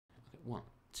1,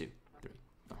 2, 3,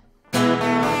 4.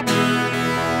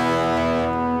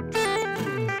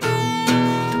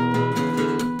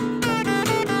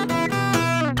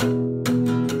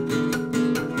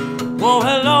 Well,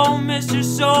 hello, Mr.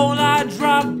 Soul. I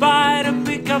dropped by to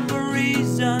pick up a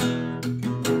reason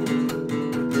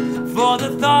for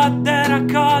the thought that I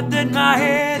caught that my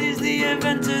head is the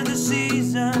event of the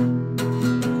season.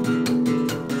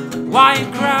 Why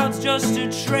in crowds just a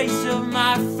trace of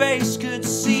my face could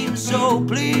seem so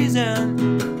pleasing.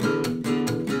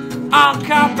 I'll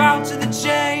cop out to the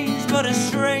change, but a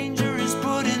stranger is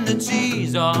putting the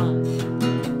tease on.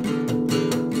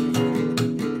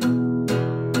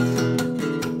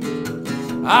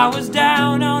 I was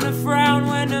down on a frown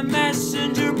when a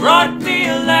messenger brought me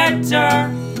a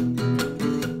letter.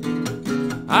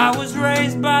 I was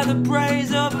raised by the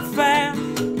praise of a fan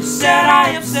who said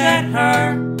I upset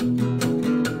her.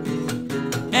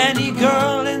 Any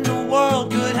girl in the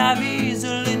world could have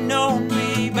easily known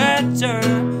me better.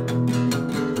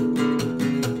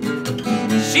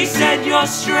 She said, you're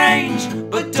strange,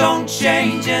 but don't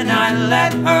change, and I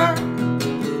let her.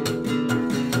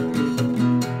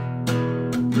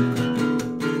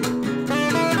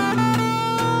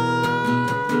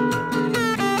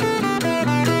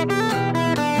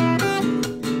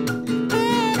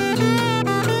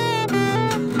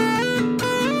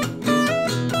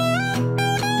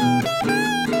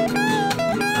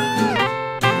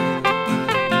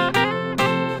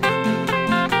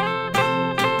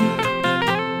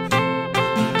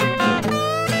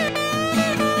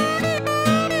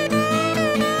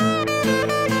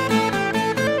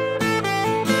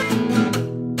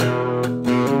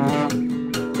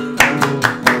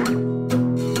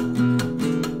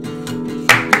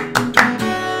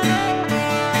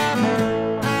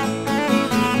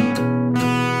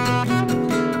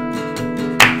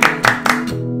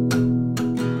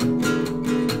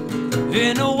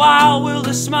 In a while will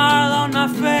the smile on my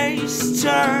face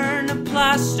turn to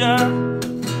plaster?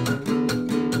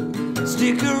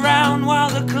 Stick around while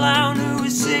the clown who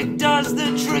is sick does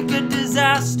the trick of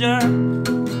disaster.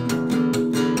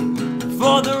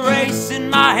 For the race in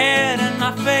my head and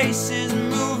my face is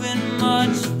moving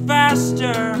much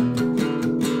faster.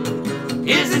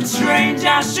 Is it strange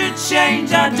I should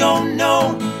change? I don't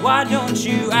know. Why don't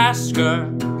you ask her?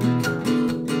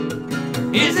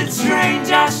 Is it strange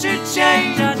I should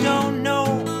change? I don't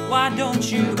know. Why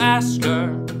don't you ask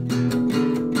her?